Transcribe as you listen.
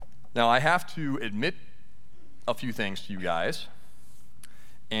Now, I have to admit a few things to you guys,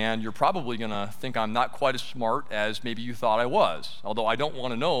 and you're probably going to think I'm not quite as smart as maybe you thought I was, although I don't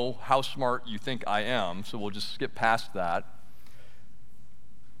want to know how smart you think I am, so we'll just skip past that.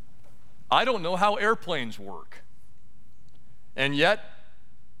 I don't know how airplanes work, and yet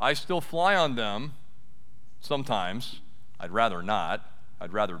I still fly on them sometimes. I'd rather not.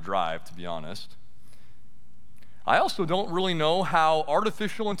 I'd rather drive, to be honest. I also don't really know how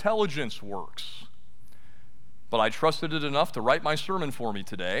artificial intelligence works, but I trusted it enough to write my sermon for me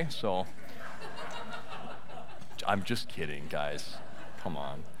today, so I'm just kidding, guys. Come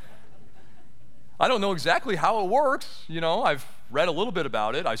on. I don't know exactly how it works. I've read a little bit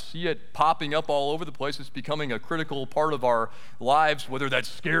about it. I see it popping up all over the place. It's becoming a critical part of our lives, whether that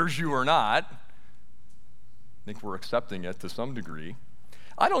scares you or not. I think we're accepting it to some degree.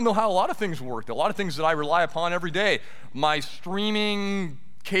 I don't know how a lot of things work. A lot of things that I rely upon every day. My streaming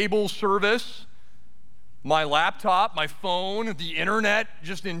cable service, my laptop, my phone, the internet,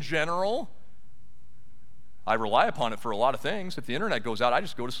 just in general. I rely upon it for a lot of things. If the internet goes out, I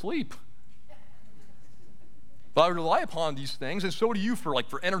just go to sleep. But I rely upon these things, and so do you for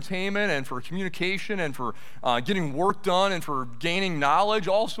entertainment and for communication and for getting work done and for gaining knowledge,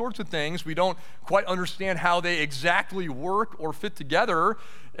 all sorts of things. We don't quite understand how they exactly work or fit together,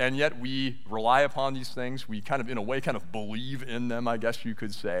 and yet we rely upon these things. We in a way, believe in them, I guess you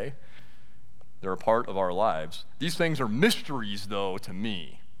could say. They're a part of our lives. These things are mysteries, though, to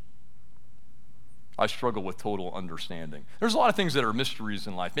me. I struggle with total understanding. There's a lot of things that are mysteries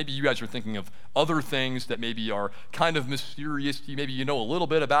in life. Maybe you guys are thinking of other things that maybe are kind of mysterious. Maybe you know a little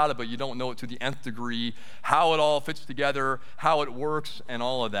bit about it, but you don't know it to the nth degree, how it all fits together, how it works, and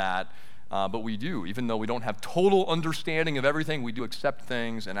all of that. But we do, even though we don't have total understanding of everything, we do accept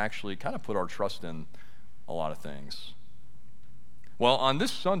things and actually kind of put our trust in a lot of things. Well, on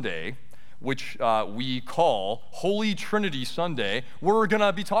this Sunday, which we call Holy Trinity Sunday, we're going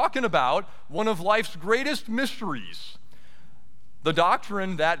to be talking about one of life's greatest mysteries, the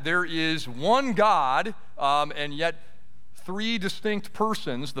doctrine that there is one God and yet three distinct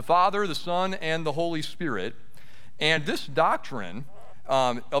persons, the Father, the Son, and the Holy Spirit. And this doctrine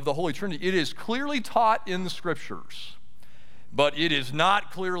of the Holy Trinity, it is clearly taught in the Scriptures, but it is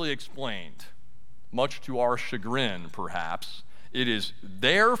not clearly explained, much to our chagrin, perhaps. It is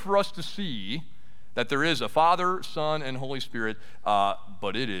there for us to see that there is a Father, Son, and Holy Spirit,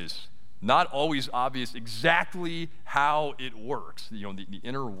 but it is not always obvious exactly how it works, the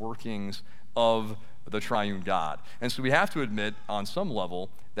inner workings of the triune God. And so we have to admit on some level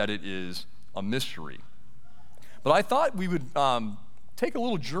that it is a mystery. But I thought we would take a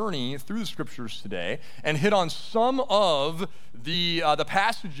little journey through the Scriptures today and hit on some of the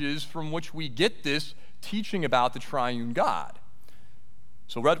passages from which we get this teaching about the triune God.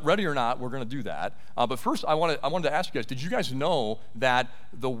 So ready or not, we're going to do that. But first, I wanted to ask you guys, did you guys know that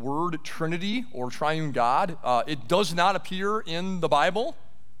the word Trinity or triune God, it does not appear in the Bible?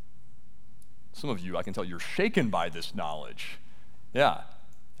 Some of you, I can tell you're shaken by this knowledge. Yeah,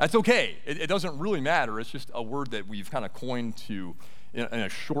 that's okay. It doesn't really matter. It's just a word that we've kind of coined to, in a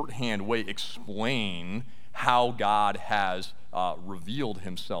shorthand way, explain how God has revealed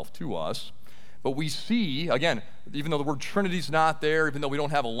himself to us. But we see, again, even though the word Trinity's not there, even though we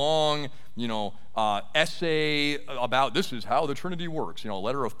don't have a long, essay about this is how the Trinity works, a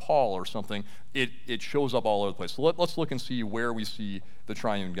letter of Paul or something, it shows up all over the place. So let's look and see where we see the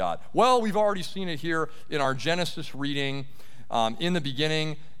triune God. Well, we've already seen it here in our Genesis reading. In the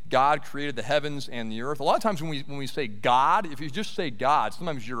beginning, God created the heavens and the earth. A lot of times when we say God, if you just say God,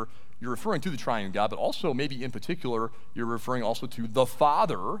 sometimes you're referring to the triune God, but also maybe in particular, you're referring also to the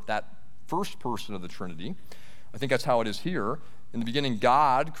Father, that first person of the Trinity. I think that's how it is here. In the beginning,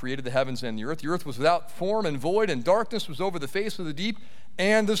 God created the heavens and the earth. The earth was without form and void, and darkness was over the face of the deep,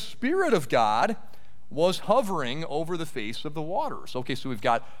 and the Spirit of God was hovering over the face of the waters. Okay, so we've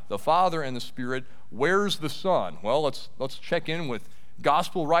got the Father and the Spirit. Where's the Son? Well, let's check in with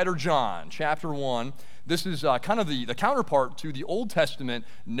Gospel writer John, chapter 1. This is kind of the counterpart to the Old Testament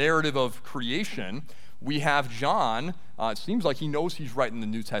narrative of creation. We have John, it seems like he knows he's writing the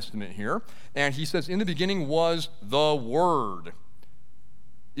New Testament here, and he says, in the beginning was the Word.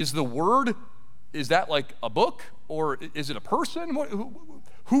 Is the Word, is that like a book, or is it a person?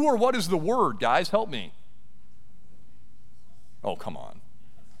 Who or what is the Word, guys? Help me. Oh, come on.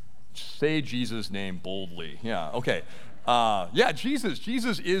 Say Jesus' name boldly. Yeah, okay. Jesus.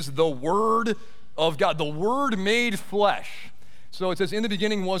 Jesus is the Word of God, the Word made flesh. So it says, in the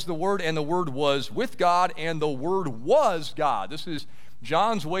beginning was the Word, and the Word was with God, and the Word was God. This is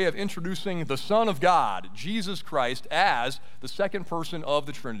John's way of introducing the Son of God, Jesus Christ, as the second person of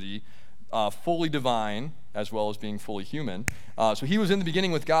the Trinity, fully divine as well as being fully human. So he was in the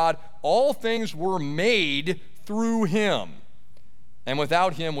beginning with God. All things were made through him, and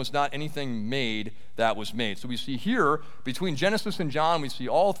without him was not anything made that was made. So we see here, between Genesis and John, we see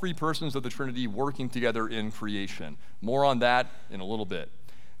all three persons of the Trinity working together in creation. More on that in a little bit.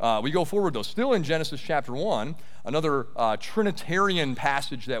 We go forward, though. Still in Genesis chapter 1, another Trinitarian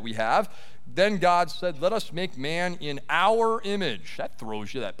passage that we have. Then God said, let us make man in our image.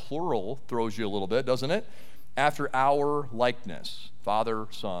 That plural throws you a little bit, doesn't it? After our likeness. Father,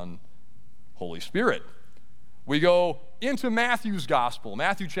 Son, Holy Spirit. We go into Matthew's gospel.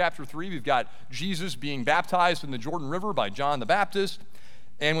 Matthew chapter 3, we've got Jesus being baptized in the Jordan River by John the Baptist.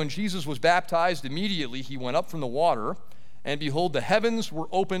 And when Jesus was baptized, immediately he went up from the water, and behold, the heavens were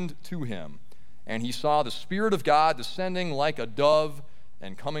opened to him. And he saw the Spirit of God descending like a dove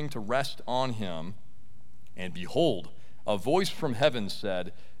and coming to rest on him. And behold, a voice from heaven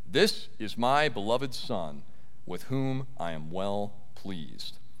said, this is my beloved Son, with whom I am well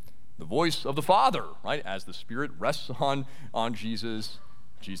pleased. The voice of the Father, right, as the Spirit rests on Jesus,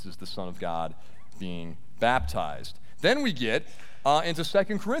 the Son of God, being baptized. Then we get into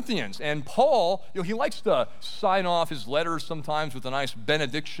 2 Corinthians. And Paul, he likes to sign off his letters sometimes with a nice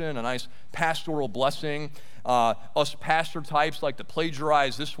benediction, a nice pastoral blessing. Us pastor types like to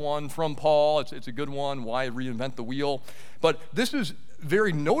plagiarize this one from Paul. It's a good one. Why reinvent the wheel? But this is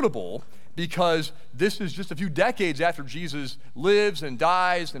very notable because this is just a few decades after Jesus lives and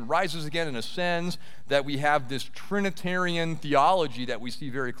dies and rises again and ascends that we have this Trinitarian theology that we see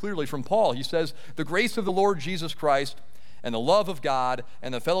very clearly from Paul. He says, the grace of the Lord Jesus Christ and the love of God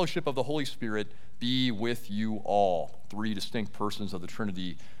and the fellowship of the Holy Spirit be with you all. Three distinct persons of the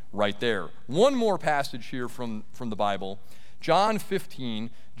Trinity right there. One more passage here from the Bible. John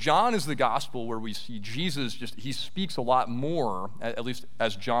 15, John is the gospel where we see Jesus he speaks a lot more, at least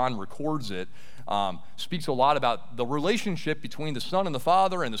as John records it, speaks a lot about the relationship between the Son and the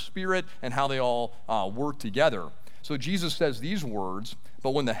Father and the Spirit and how they all work together. So Jesus says these words,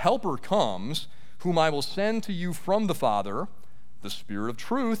 but when the Helper comes, whom I will send to you from the Father, the Spirit of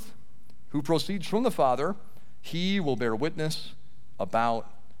truth, who proceeds from the Father, he will bear witness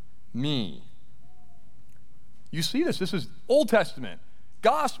about me. You see this. This is Old Testament,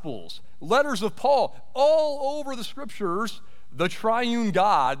 Gospels, letters of Paul, all over the Scriptures. The triune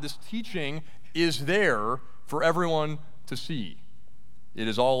God, this teaching is there for everyone to see. It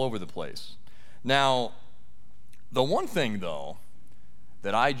is all over the place. Now, the one thing, though,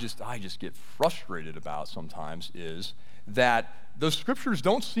 that I just get frustrated about sometimes is that the Scriptures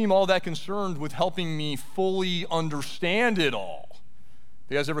don't seem all that concerned with helping me fully understand it all.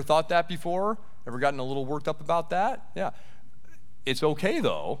 You guys ever thought that before? Ever gotten a little worked up about that? Yeah. It's okay,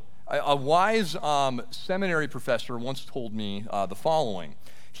 though. A wise seminary professor once told me the following.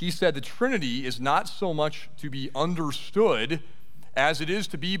 He said the Trinity is not so much to be understood as it is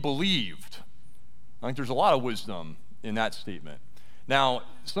to be believed. I think there's a lot of wisdom in that statement. Now,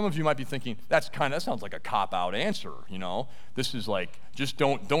 some of you might be thinking, that sounds like a cop-out answer, This is like, just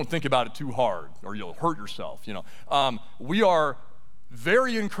don't think about it too hard or you'll hurt yourself, We are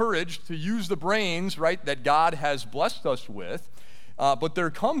very encouraged to use the brains, right, that God has blessed us with, but there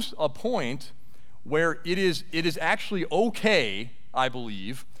comes a point where it is actually okay, I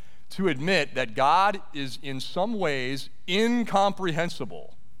believe, to admit that God is in some ways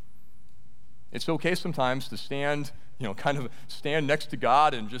incomprehensible. It's okay sometimes to stand next to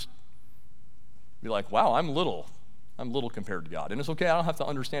God and just be like, wow, I'm little compared to God. And it's okay, I don't have to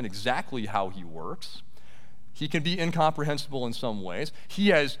understand exactly how he works. He can be incomprehensible in some ways. He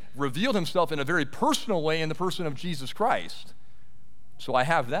has revealed himself in a very personal way in the person of Jesus Christ. So I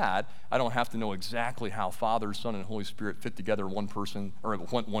have that. I don't have to know exactly how Father, Son, and Holy Spirit fit together one person, or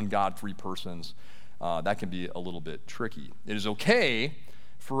one God, three persons. That can be a little bit tricky. It is okay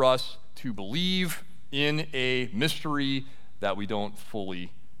for us to believe in a mystery that we don't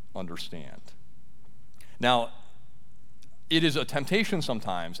fully understand. Now, it is a temptation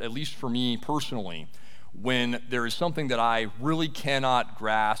sometimes, at least for me personally, when there is something that I really cannot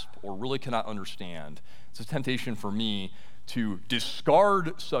grasp or really cannot understand. It's a temptation for me to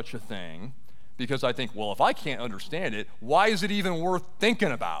discard such a thing because I think, well, if I can't understand it, why is it even worth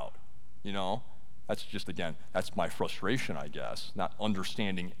thinking about? That's just, again, that's my frustration, I guess, not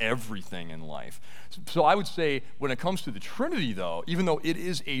understanding everything in life. So I would say when it comes to the Trinity, though, even though it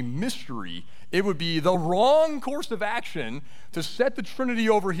is a mystery, it would be the wrong course of action to set the Trinity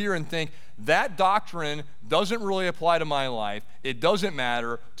over here and think, that doctrine doesn't really apply to my life. It doesn't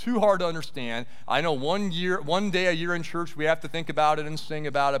matter. Too hard to understand. I know one day a year in church we have to think about it and sing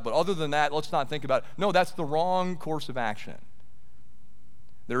about it, but other than that, let's not think about it. No, that's the wrong course of action.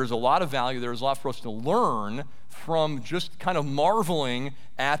 There is a lot of value, there is a lot for us to learn from just kind of marveling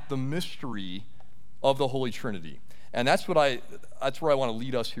at the mystery of the Holy Trinity. And that's where I want to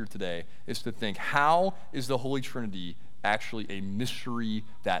lead us here today, is to think, how is the Holy Trinity actually a mystery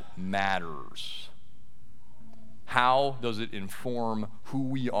that matters? How does it inform who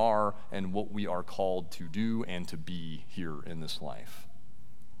we are and what we are called to do and to be here in this life?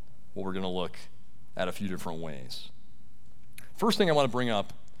 Well, we're going to look at a few different ways. First thing I want to bring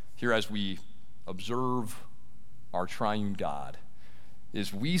up here as we observe our triune God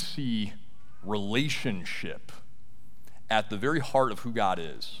is we see relationship at the very heart of who God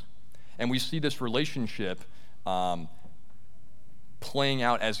is. And we see this relationship playing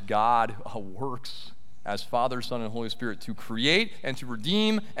out as God works as Father, Son, and Holy Spirit to create and to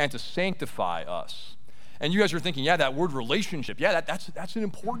redeem and to sanctify us. And you guys are thinking, yeah, that word relationship, yeah, that's an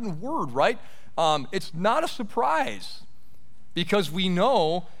important word, right? It's not a surprise, because we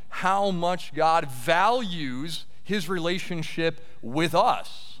know how much God values his relationship with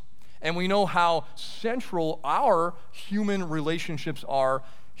us. And we know how central our human relationships are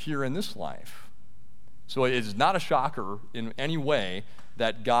here in this life. So it is not a shocker in any way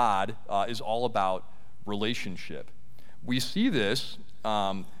that God is all about relationship. We see this,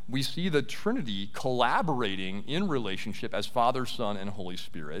 we see the Trinity collaborating in relationship as Father, Son, and Holy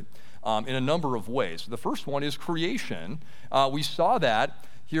Spirit in a number of ways. The first one is creation. We saw that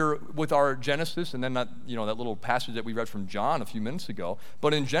here with our Genesis, and then that little passage that we read from John a few minutes ago.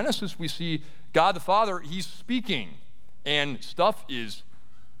 But in Genesis, we see God the Father, he's speaking, and stuff is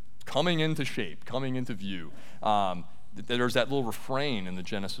coming into shape, coming into view. There's that little refrain in the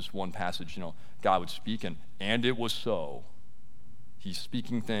Genesis 1 passage, God would speak, and it was so. He's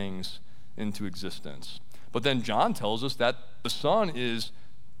speaking things into existence. But then John tells us that the Son is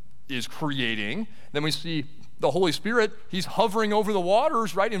creating. Then we see the Holy Spirit, he's hovering over the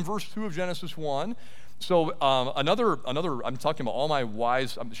waters, right, in verse 2 of Genesis 1. So another, I'm talking about all my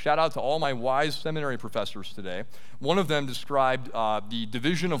wise, shout out to all my wise seminary professors today. One of them described the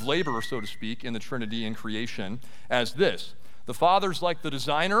division of labor, so to speak, in the Trinity in creation as this: the Father's like the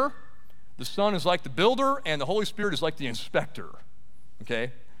designer, the Son is like the builder, and the Holy Spirit is like the inspector.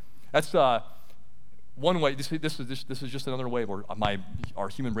 Okay? That's one way. This is just another way where our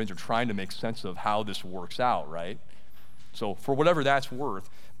human brains are trying to make sense of how this works out, right? So for whatever that's worth,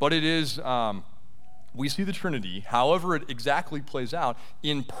 but it is, we see the Trinity, however it exactly plays out,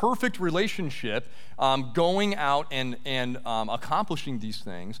 in perfect relationship, going out and accomplishing these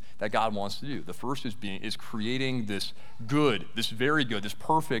things that God wants to do. The first is creating this good, this very good, this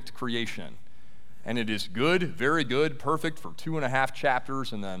perfect creation. And it is good, very good, perfect for 2.5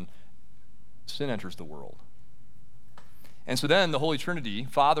 chapters, and then sin enters the world. And so then the Holy Trinity,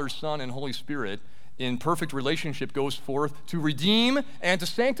 Father, Son, and Holy Spirit, in perfect relationship goes forth to redeem and to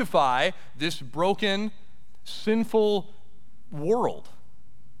sanctify this broken, sinful world.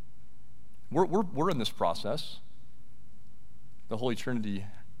 We're in this process. The Holy Trinity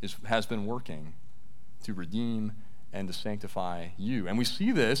has been working to redeem and to sanctify you. And we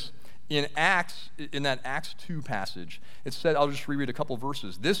see this in Acts, in that Acts 2 passage. It said, I'll just reread a couple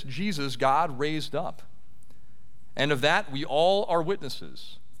verses. This Jesus God raised up, and of that we all are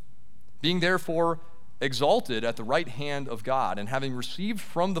witnesses. Being therefore exalted at the right hand of God, and having received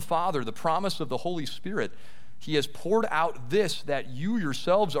from the Father the promise of the Holy Spirit, he has poured out this that you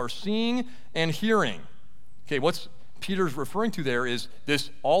yourselves are seeing and hearing. Okay, what's Peter's referring to there is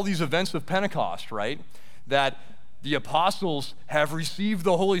all these events of Pentecost, right? That the apostles have received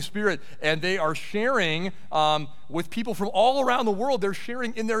the Holy Spirit, and they are sharing with people from all around the world. They're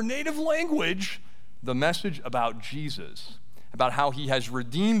sharing in their native language the message about Jesus, about how he has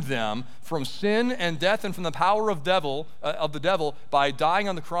redeemed them from sin and death and from the power of the devil by dying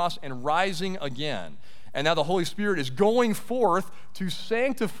on the cross and rising again. And now the Holy Spirit is going forth to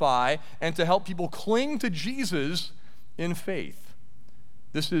sanctify and to help people cling to Jesus in faith.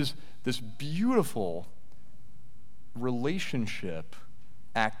 This is this beautiful relationship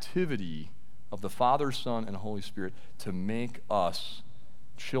activity of the Father, Son, and Holy Spirit to make us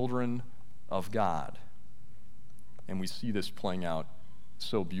children of God. And we see this playing out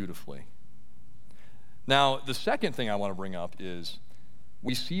so beautifully. Now, the second thing I want to bring up is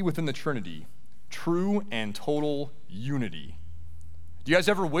we see within the Trinity true and total unity. Do you guys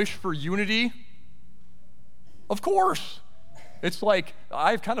ever wish for unity? Of course. It's like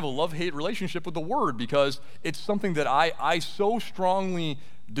I have kind of a love-hate relationship with the word because it's something that I so strongly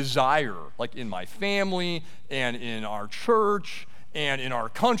desire, like in my family and in our church and in our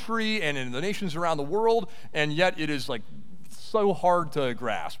country and in the nations around the world, and yet it is like so hard to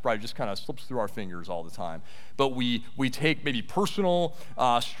grasp, right? It just kind of slips through our fingers all the time. But we take maybe personal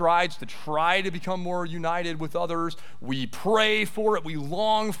strides to try to become more united with others. We pray for it. We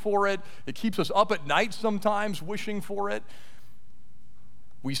long for it. It keeps us up at night sometimes wishing for it.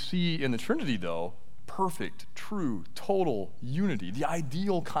 We see in the Trinity, though, perfect, true, total unity, the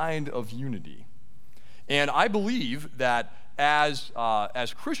ideal kind of unity. And I believe that as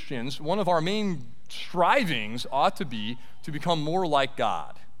Christians, one of our main strivings ought to be to become more like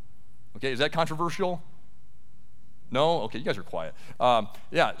God. Okay, is that controversial? No? Okay, you guys are quiet.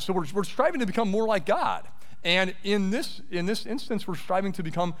 So we're striving to become more like God. And in this instance, we're striving to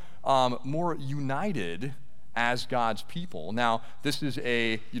become more united as God's people. Now, this is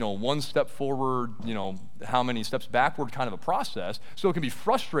a, one step forward, how many steps backward kind of a process. So it can be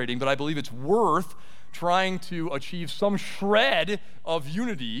frustrating, but I believe it's worth trying to achieve some shred of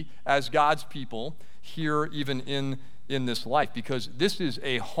unity as God's people here, even in this life, because this is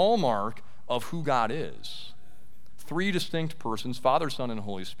a hallmark of who God is. Three distinct persons, Father, Son, and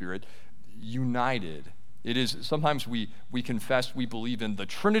Holy Spirit, united. It is, sometimes we confess we believe in the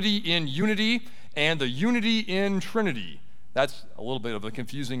Trinity in unity and the unity in Trinity. That's a little bit of a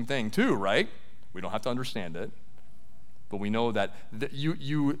confusing thing too, right? We don't have to understand it. But we know that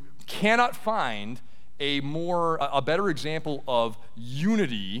you cannot find a better example of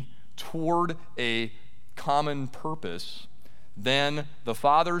unity toward a common purpose than the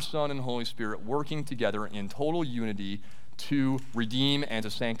Father, Son, and Holy Spirit working together in total unity to redeem and to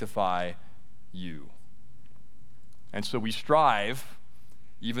sanctify you. And so we strive,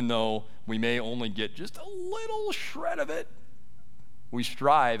 even though we may only get just a little shred of it, we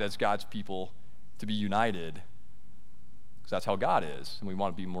strive as God's people to be united, because that's how God is, and we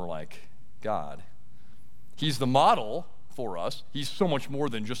want to be more like God. He's the model for us. He's so much more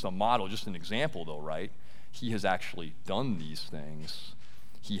than just a model, just an example, though, right? He has actually done these things.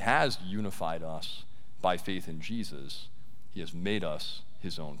 He has unified us by faith in Jesus. He has made us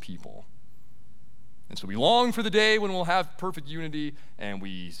his own people. And so we long for the day when we'll have perfect unity, and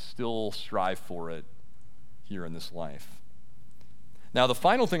we still strive for it here in this life. Now, the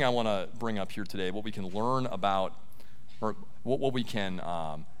final thing I want to bring up here today, what we can learn about, or what we can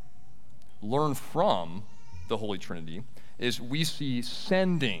learn from the Holy Trinity, is we see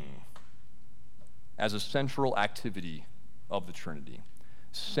sending as a central activity of the Trinity.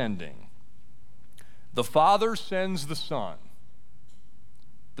 Sending. The Father sends the Son.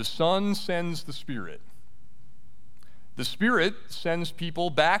 The Son sends the Spirit. The Spirit sends people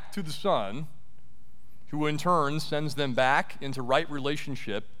back to the Son, who in turn sends them back into right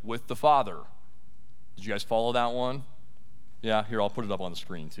relationship with the Father. Did you guys follow that one? Yeah, here, I'll put it up on the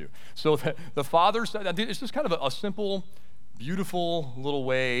screen too. So the Father, it's just kind of a simple, beautiful little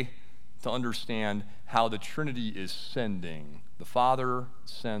way to understand how the Trinity is sending. The Father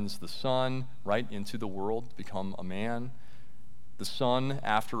sends the Son right into the world to become a man. The Son,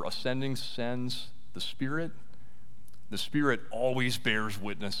 after ascending, sends the Spirit. The Spirit always bears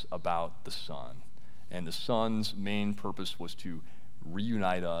witness about the Son. And the Son's main purpose was to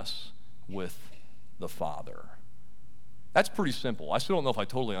reunite us with the Father. That's pretty simple. I still don't know if I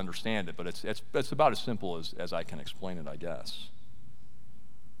totally understand it, but it's about as simple as I can explain it, I guess.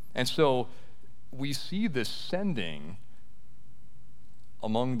 And so we see this sending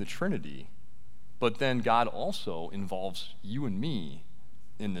among the Trinity, but then God also involves you and me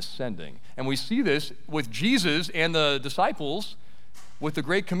in this sending. And we see this with Jesus and the disciples with the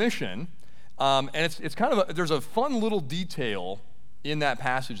Great Commission. And it's kind of there's a fun little detail in that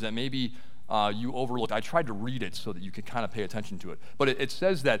passage that maybe you overlooked. I tried to read it so that you could kind of pay attention to it. But it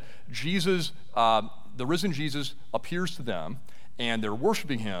says that Jesus, the risen Jesus, appears to them, and they're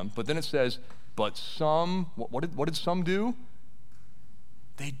worshiping him. But then it says, but some, what did some do?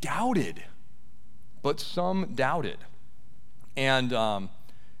 They doubted. But some doubted. And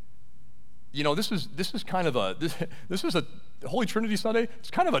this is kind of this is a Holy Trinity Sunday. It's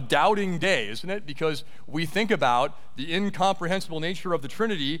kind of a doubting day, isn't it? Because we think about the incomprehensible nature of the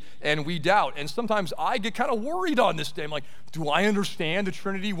Trinity and we doubt. And sometimes I get kind of worried on this day. I'm like, do I understand the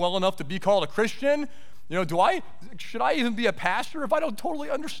Trinity well enough to be called a Christian? Should I even be a pastor if I don't totally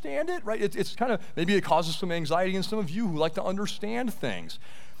understand it? Right? It's kind of, maybe it causes some anxiety in some of you who like to understand things.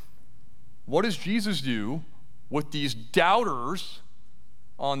 What does Jesus do with these doubters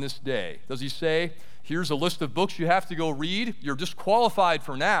on this day? Does he say, here's a list of books you have to go read. You're disqualified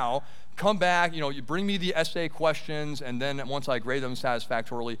for now. Come back, you bring me the essay questions, and then once I grade them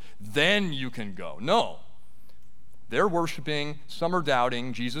satisfactorily, then you can go. No. They're worshiping, some are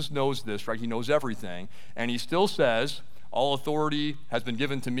doubting. Jesus knows this, right? He knows everything. And he still says, all authority has been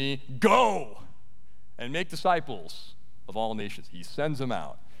given to me. Go and make disciples of all nations. He sends them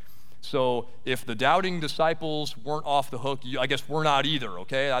out. So if the doubting disciples weren't off the hook, I guess we're not either,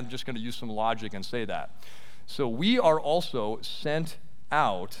 okay? I'm just going to use some logic and say that. So we are also sent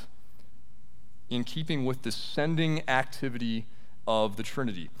out in keeping with the sending activity of the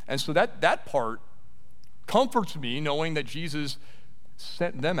Trinity. And so that part comforts me, knowing that Jesus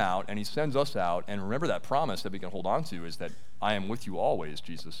sent them out and he sends us out. And remember, that promise that we can hold on to is that I am with you always,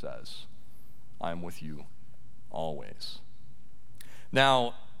 Jesus says. I am with you always.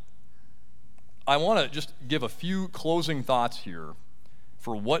 Now, I want to just give a few closing thoughts here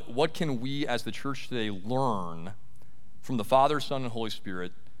for what can we as the church today learn from the Father, Son, and Holy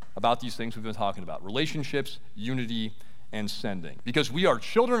Spirit about these things we've been talking about: relationships, unity, and sending. Because we are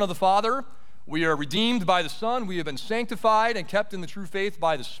children of the Father, we are redeemed by the Son, we have been sanctified and kept in the true faith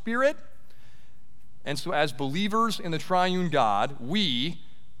by the Spirit. And so as believers in the triune God, we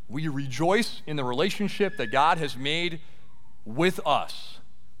rejoice in the relationship that God has made with us.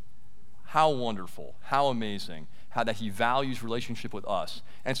 How wonderful, how amazing, how that he values relationship with us.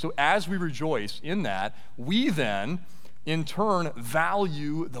 And so as we rejoice in that, we then, in turn,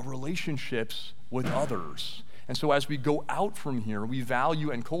 value the relationships with others. And so as we go out from here, we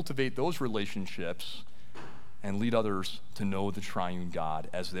value and cultivate those relationships and lead others to know the triune God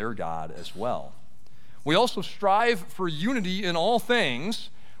as their God as well. We also strive for unity in all things.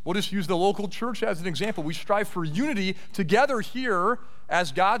 We'll just use the local church as an example. We strive for unity together here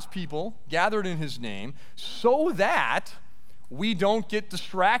as God's people, gathered in his name, so that we don't get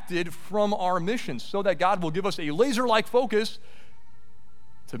distracted from our mission, so that God will give us a laser-like focus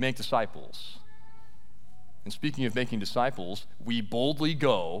to make disciples. And speaking of making disciples, we boldly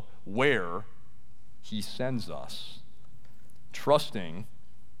go where he sends us, trusting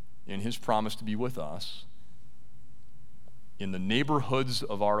in his promise to be with us in the neighborhoods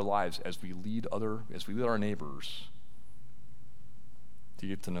of our lives as we lead our neighbors to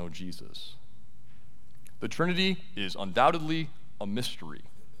get to know Jesus. The Trinity is undoubtedly a mystery,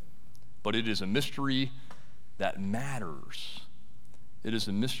 but it is a mystery that matters. It is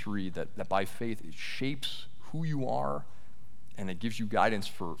a mystery that by faith it shapes who you are, and it gives you guidance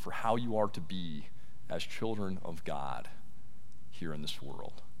for how you are to be as children of God here in this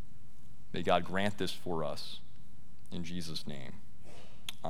world. May God grant this for us in Jesus' name.